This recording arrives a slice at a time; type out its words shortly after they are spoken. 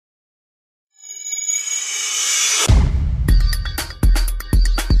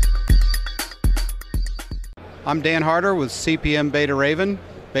I'm Dan Harder with CPM Beta Raven.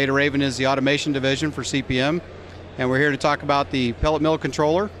 Beta Raven is the automation division for CPM, and we're here to talk about the pellet mill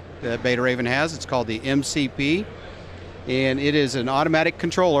controller that Beta Raven has. It's called the MCP, and it is an automatic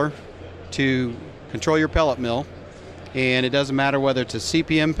controller to control your pellet mill. And it doesn't matter whether it's a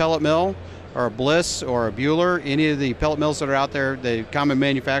CPM pellet mill or a Bliss or a Bueller, any of the pellet mills that are out there, the common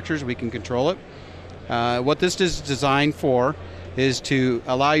manufacturers, we can control it. What this is designed for is to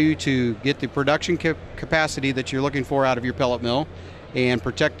allow you to get the production capacity that you're looking for out of your pellet mill and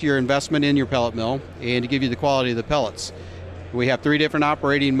protect your investment in your pellet mill and to give you the quality of the pellets. We have 3 different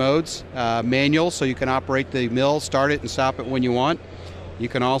operating modes. Manual, so you can operate the mill, start it and stop it when you want. You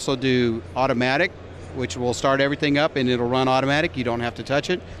can also do automatic, which will start everything up and it'll run automatic. You don't have to touch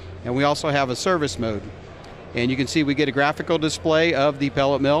it. And we also have a service mode. And you can see we get a graphical display of the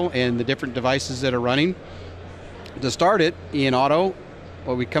pellet mill and the different devices that are running. To start it in auto,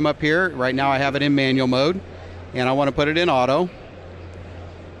 well, we come up here. Right now I have it in manual mode, and I want to put it in auto.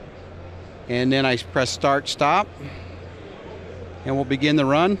 And then I press start, stop, and we'll begin the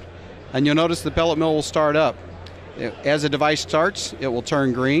run. And you'll notice the pellet mill will start up. As the device starts, it will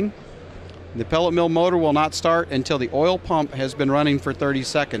turn green. The pellet mill motor will not start until the oil pump has been running for 30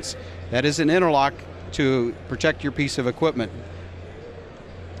 seconds. That is an interlock to protect your piece of equipment.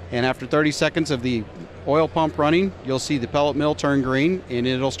 And after 30 seconds of the oil pump running, you'll see the pellet mill turn green and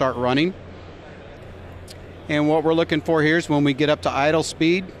it'll start running. And what we're looking for here is when we get up to idle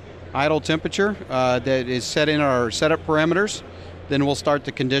speed, idle temperature that is set in our setup parameters, then we'll start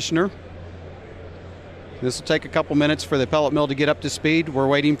the conditioner. This will take a couple minutes for the pellet mill to get up to speed. We're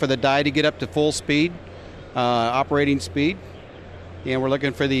waiting for the die to get up to full speed, operating speed. And we're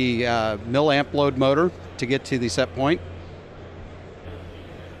looking for the mill amp load motor to get to the set point.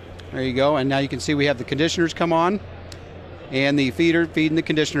 There you go, and now you can see we have the conditioners come on, and the feeder feeding the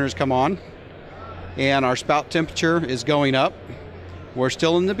conditioners come on, and our spout temperature is going up. We're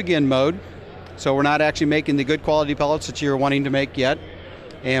still in the begin mode, so we're not actually making the good quality pellets that you're wanting to make yet.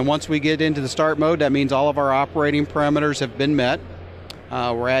 And once we get into the start mode, that means all of our operating parameters have been met.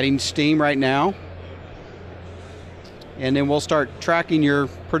 We're adding steam right now, and then we'll start tracking your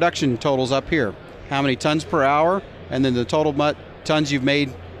production totals up here. How many tons per hour, and then the total tons you've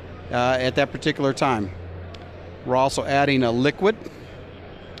made at that particular time. We're also adding a liquid,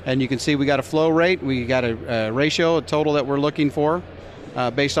 and you can see we got a flow rate, we got a ratio, a total that we're looking for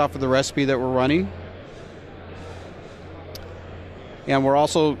based off of the recipe that we're running. And we're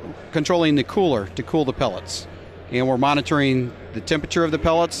also controlling the cooler to cool the pellets. And we're monitoring the temperature of the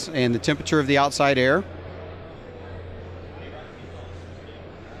pellets and the temperature of the outside air.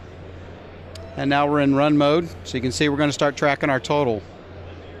 And now we're in run mode, so you can see we're going to start tracking our total.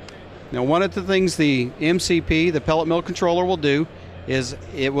 Now, one of the things the MCP, the pellet mill controller, will do is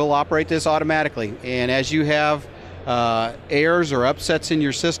it will operate this automatically. And as you have errors or upsets in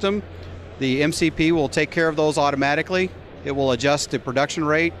your system, the MCP will take care of those automatically. It will adjust the production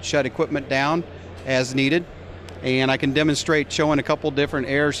rate, shut equipment down as needed. And I can demonstrate showing a couple different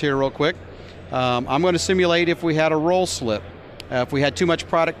errors here real quick. I'm going to simulate if we had a roll slip. If we had too much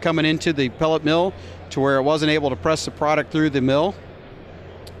product coming into the pellet mill to where it wasn't able to press the product through the mill.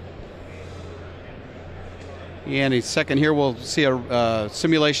 In a second here we'll see a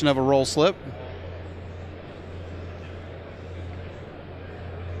simulation of a roll slip.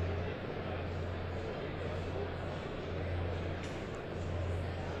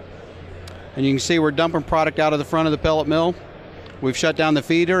 And you can see we're dumping product out of the front of the pellet mill. We've shut down the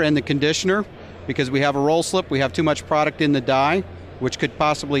feeder and the conditioner because we have a roll slip. We have too much product in the die, which could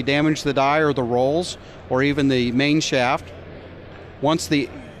possibly damage the die or the rolls or even the main shaft. Once the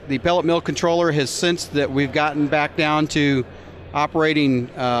pellet mill controller has sensed that we've gotten back down to operating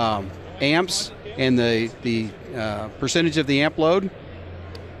amps and the percentage of the amp load,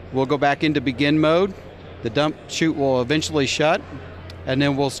 we'll go back into begin mode. The dump chute will eventually shut, and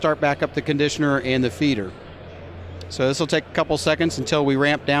then we'll start back up the conditioner and the feeder. So this will take a couple seconds until we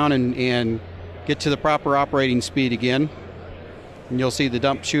ramp down and get to the proper operating speed again. And you'll see the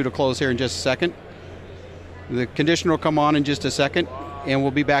dump chute will close here in just a second. The conditioner will come on in just a second, and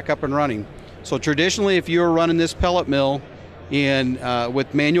we'll be back up and running. So traditionally, if you were running this pellet mill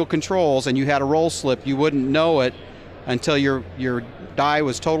with manual controls and you had a roll slip, you wouldn't know it until your die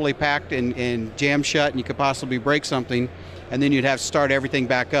was totally packed and jammed shut and you could possibly break something, and then you'd have to start everything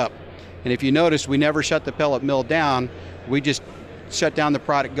back up. And if you notice, we never shut the pellet mill down. We just shut down the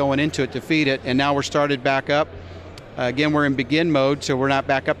product going into it to feed it, and now we're started back up. Again, we're in begin mode, so we're not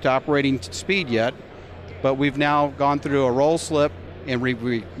back up to operating speed yet, but we've now gone through a roll slip and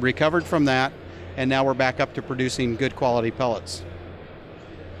we recovered from that, and now we're back up to producing good quality pellets.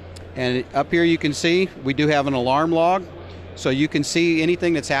 And up here you can see we do have an alarm log, so you can see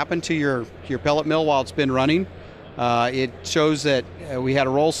anything that's happened to your pellet mill while it's been running. It shows that we had a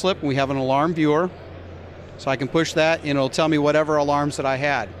roll slip and we have an alarm viewer, so I can push that and it'll tell me whatever alarms that I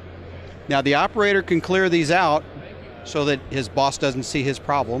had. Now the operator can clear these out so that his boss doesn't see his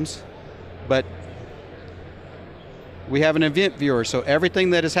problems, but we have an event viewer, so everything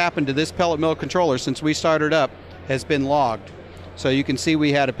that has happened to this pellet mill controller since we started up has been logged. So you can see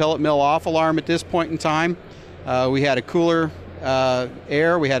we had a pellet mill off alarm at this point in time. We had a cooler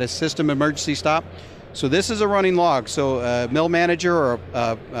air, we had a system emergency stop. So this is a running log, so a mill manager or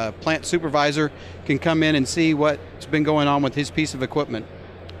a plant supervisor can come in and see what's been going on with his piece of equipment.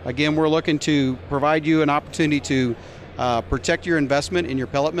 Again, we're looking to provide you an opportunity to protect your investment in your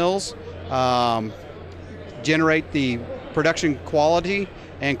pellet mills, generate the production quality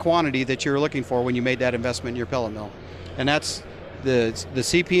and quantity that you're looking for when you made that investment in your pellet mill. And that's the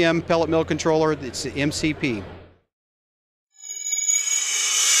CPM pellet mill controller. It's the MCP.